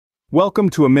Welcome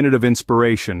to a Minute of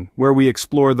Inspiration, where we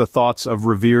explore the thoughts of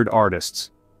revered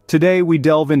artists. Today we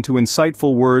delve into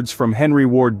insightful words from Henry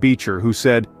Ward Beecher, who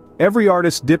said, "Every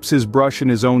artist dips his brush in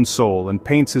his own soul and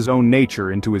paints his own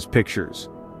nature into his pictures."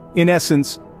 In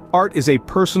essence, art is a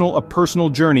personal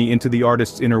journey into the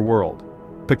artist's inner world.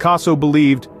 Picasso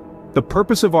believed, "The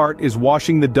purpose of art is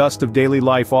washing the dust of daily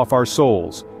life off our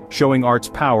souls, showing art's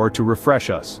power to refresh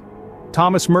us."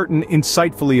 Thomas Merton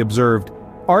insightfully observed,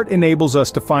 "Art enables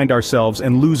us to find ourselves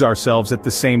and lose ourselves at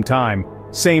the same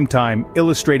time,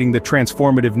 illustrating the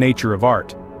transformative nature of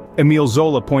art." Emile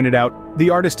Zola pointed out, "The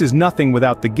artist is nothing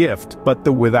without the gift, but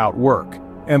without work,"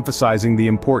 emphasizing the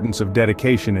importance of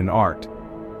dedication in art.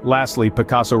 Lastly,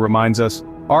 Picasso reminds us,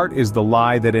 art is the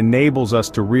lie that enables us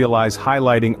to realize,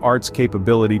 highlighting art's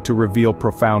capability to reveal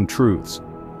profound truths.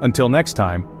 Until next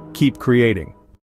time, keep creating.